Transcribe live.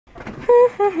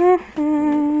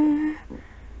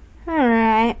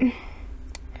Alright.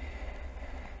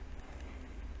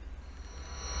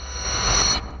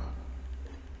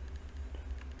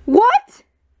 What?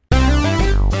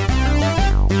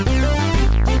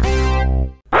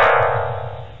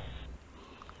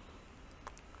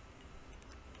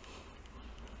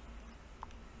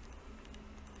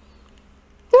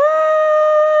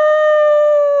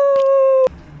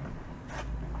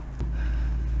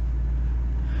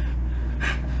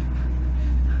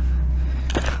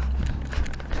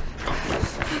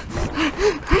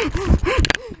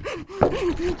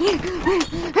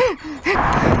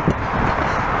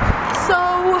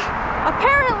 So,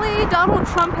 apparently Donald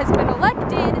Trump has been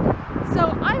elected,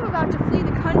 so I'm about to flee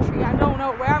the country. I don't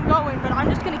know where I'm going, but I'm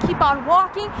just going to keep on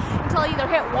walking until I either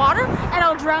hit water and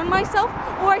I'll drown myself,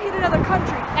 or I hit another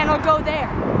country and I'll go there.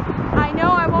 I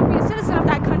know I won't be a citizen of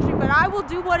that country, but I will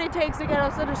do what it takes to get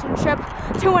a citizenship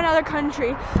to another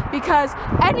country, because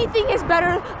anything is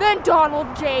better than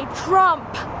Donald J. Trump.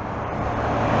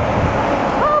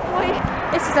 Oh boy,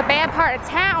 this is a bad part of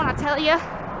town, I tell you.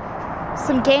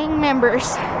 Some gang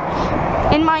members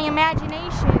in my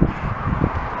imagination.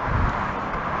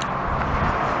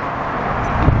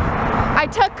 I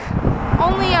took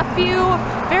only a few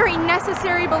very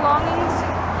necessary belongings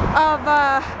of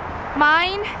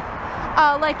mine,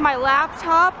 like my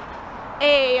laptop,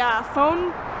 a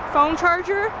phone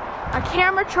charger, a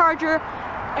camera charger,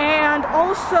 and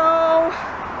also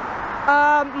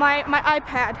my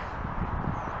iPad.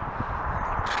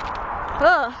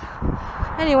 Ugh.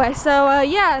 Anyway, so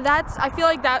yeah, I feel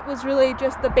like that was really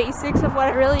just the basics of what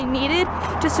I really needed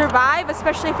to survive,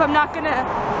 especially if I'm not gonna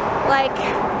like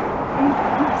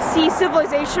see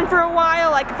civilization for a while.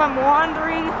 Like if I'm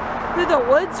wandering through the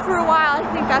woods for a while,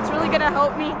 I think that's really gonna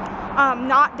help me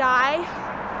not die.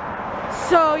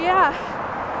 So yeah,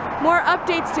 more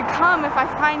updates to come if I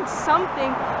find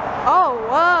something. Oh,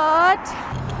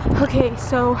 what? Okay,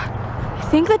 so I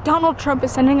think that Donald Trump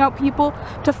is sending out people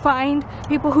to find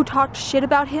people who talked shit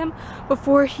about him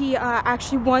before he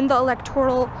actually won the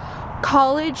electoral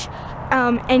college,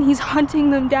 and he's hunting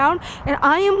them down, and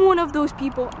I am one of those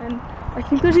people, and I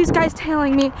think there's these guys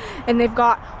tailing me, and they've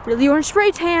got really orange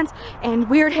spray tans and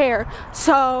weird hair,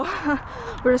 so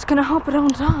we're just gonna hope I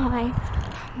don't die.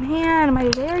 Man, am I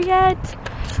there yet?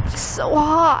 It's so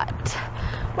hot.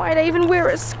 Why'd I even wear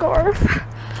a scarf?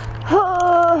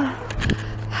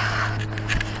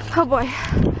 Oh boy,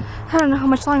 I don't know how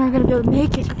much longer I'm gonna be able to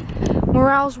make it.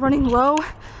 Morale's running low,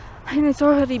 and it's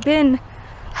already been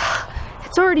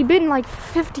like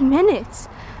 50 minutes.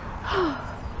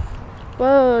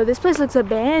 Whoa, this place looks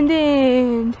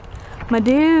abandoned, my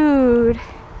dude.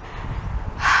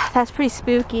 That's pretty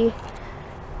spooky.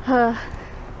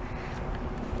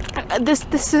 This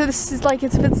is like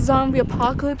it's a zombie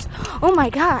apocalypse. Oh my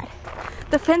god,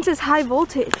 the fence is high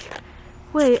voltage.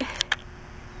 Wait.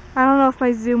 I don't know if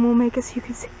my zoom will make us, you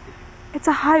can see. It's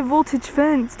a high voltage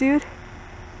fence, dude.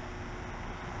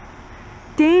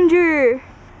 Danger!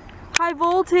 High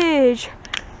voltage!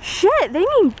 Shit, they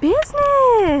mean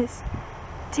business!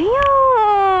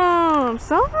 Damn,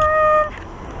 son!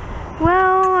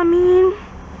 Well, I mean,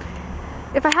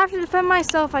 if I have to defend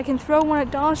myself, I can throw one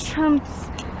at Donald Trump's.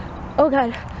 Oh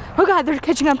god, they're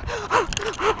catching up. Oh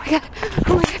my god,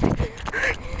 oh my god,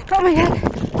 oh my god.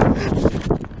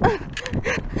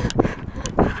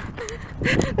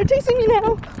 They're chasing me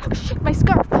now. Oh shit, my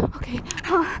scarf. Okay.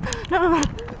 No.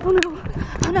 Oh no.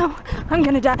 Oh no. I'm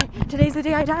gonna die. Today's the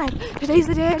day I die. Today's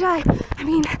the day I die. I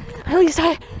mean, at least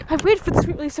I've waited for the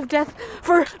sweet release of death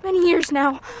for many years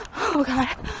now. Oh god.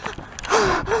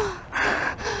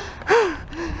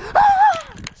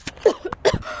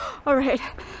 Alright.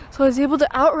 So I was able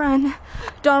to outrun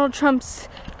Donald Trump's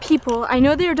people. I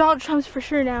know they are Donald Trump's for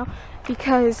sure now,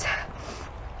 because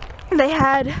they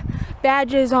had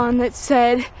badges on that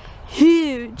said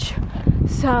huge.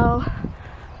 So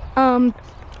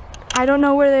I don't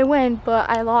know where they went, but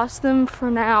I lost them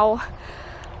for now.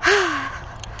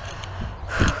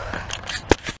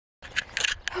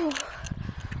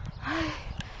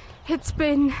 It's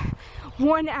been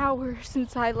 1 hour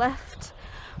since I left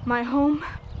my home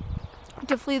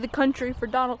to flee the country for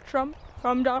Donald Trump,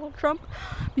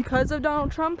 because of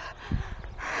Donald Trump.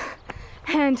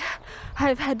 And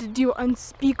I've had to do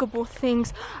unspeakable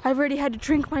things. I've already had to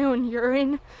drink my own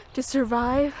urine to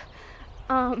survive.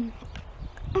 I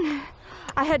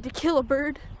had to kill a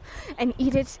bird and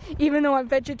eat it, even though I'm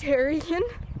vegetarian.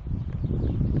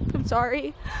 I'm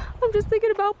sorry. I'm just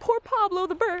thinking about poor Pablo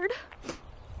the bird.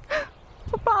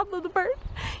 Poor Pablo the bird.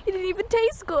 He didn't even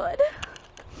taste good.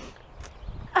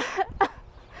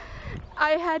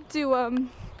 I had to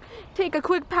take a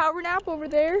quick power nap over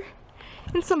there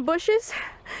in some bushes.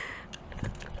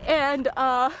 And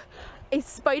a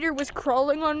spider was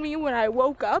crawling on me when I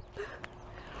woke up.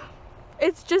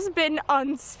 It's just been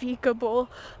unspeakable.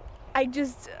 I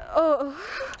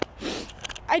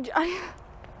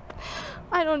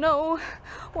don't know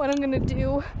what I'm gonna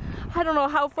do. I don't know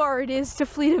how far it is to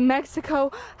flee to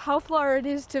Mexico, how far it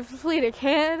is to flee to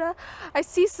Canada. I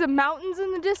see some mountains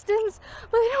in the distance,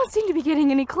 but they don't seem to be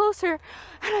getting any closer.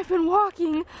 And I've been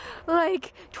walking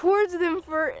like towards them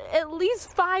for at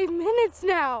least 5 minutes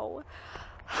now.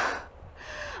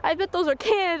 I bet those are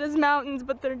Canada's mountains,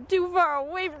 but they're too far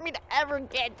away for me to ever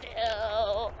get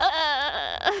to.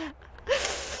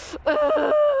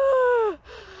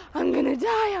 I'm gonna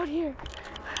die out here.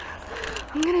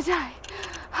 I'm gonna die.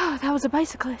 Oh, that was a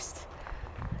bicyclist.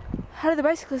 How did the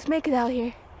bicyclist make it out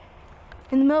here?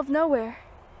 In the middle of nowhere.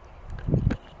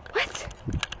 What?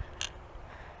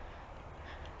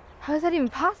 How is that even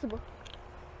possible?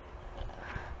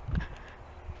 I'm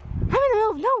in the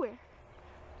middle of nowhere.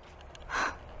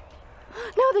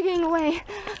 No, they're getting away.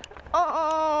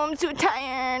 Oh, I'm too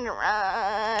tired to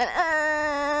run.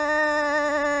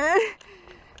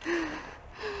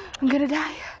 I'm gonna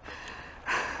die.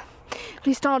 At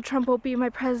least Donald Trump won't be my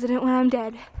president when I'm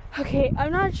dead. Okay,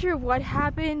 I'm not sure what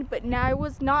happened, but now I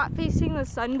was not facing the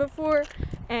sun before,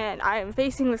 and I am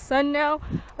facing the sun now.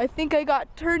 I think I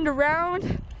got turned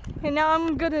around, and now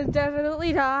I'm gonna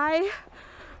definitely die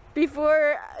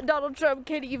before Donald Trump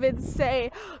can even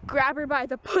say, grab her by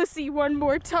the pussy one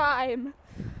more time.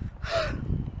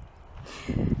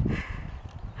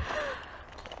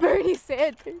 Bernie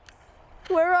Sanders,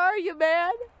 where are you,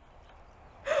 man?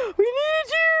 We need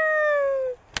you!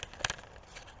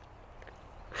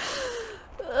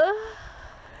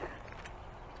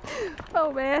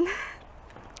 Oh man,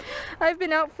 I've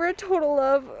been out for a total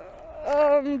of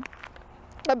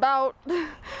about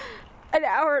an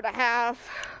hour and a half.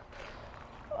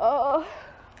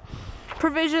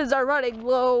 Provisions are running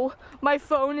low. My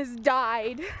phone has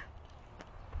died.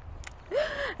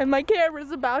 And my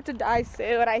camera's about to die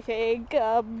soon, I think.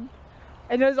 And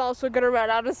it's also gonna run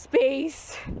out of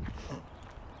space.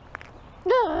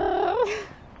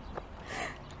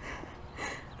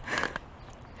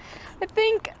 I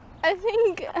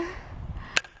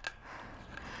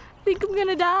think I'm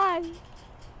gonna die.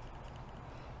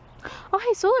 Oh,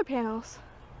 hey, solar panels.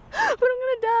 But I'm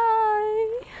gonna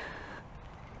die.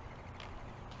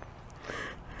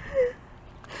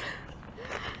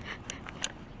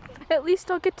 At least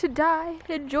I'll get to die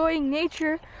enjoying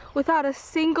nature without a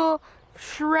single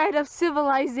shred of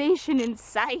civilization in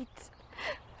sight.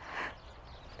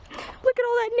 Look at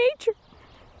all that nature.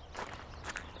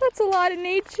 That's a lot of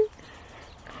nature.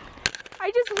 I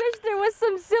just wish there was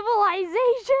some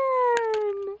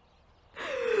civilization.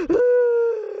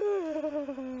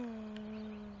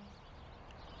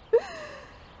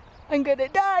 I'm gonna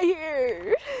die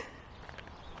here.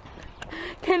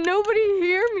 Can nobody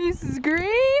hear me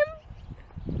scream?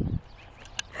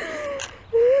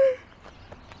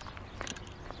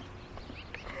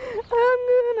 I'm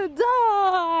gonna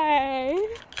die.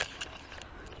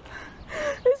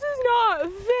 This is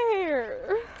not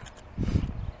fair.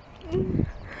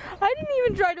 I didn't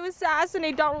even try to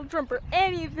assassinate Donald Trump or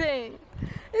anything.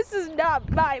 This is not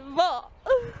my fault.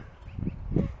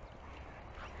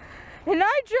 And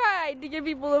I tried to get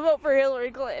people to vote for Hillary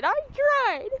Clinton. I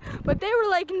tried. But they were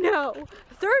like, no.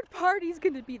 Third party's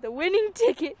gonna be the winning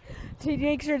ticket to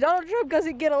make sure Donald Trump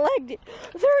doesn't get elected.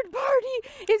 Third party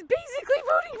is basically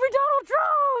voting for Donald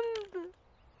Trump.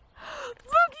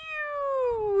 Fuck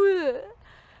you.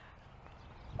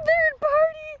 Third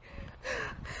party.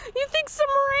 You think some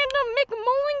random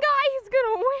McMullen guy is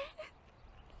gonna win?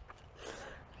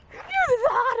 You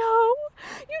thought,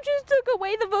 you just took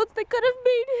away the votes that could have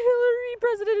made Hillary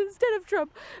president instead of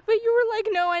Trump. But you were like,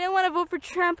 no, I don't want to vote for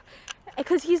Trump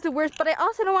because he's the worst, but I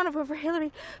also don't want to vote for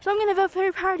Hillary, so I'm going to vote for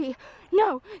her party.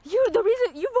 No, the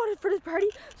reason you voted for this party,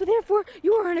 so therefore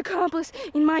you are an accomplice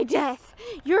in my death.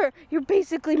 You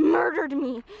basically murdered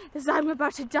me, because I'm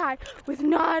about to die with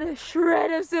not a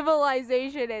shred of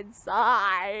civilization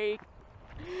inside.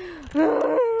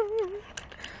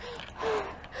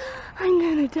 I'm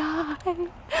gonna die.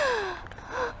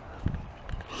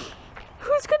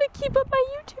 Who's gonna keep up my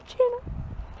YouTube channel?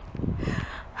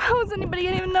 How is anybody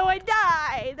gonna even know I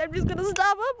died? I'm just gonna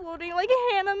stop uploading like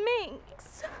Hannah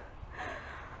Minx.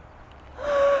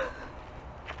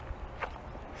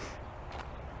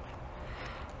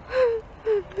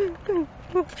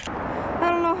 I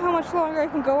don't know how much longer I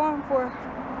can go on for.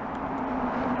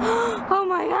 Oh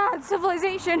my god,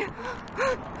 civilization!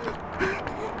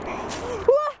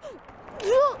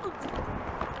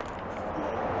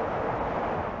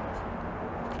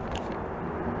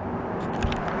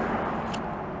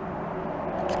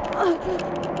 Ow.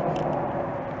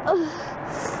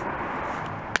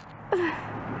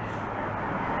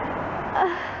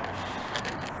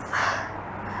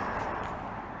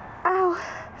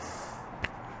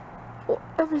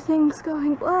 Everything's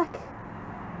going black.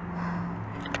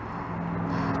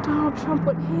 Donald Trump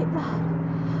would hate that.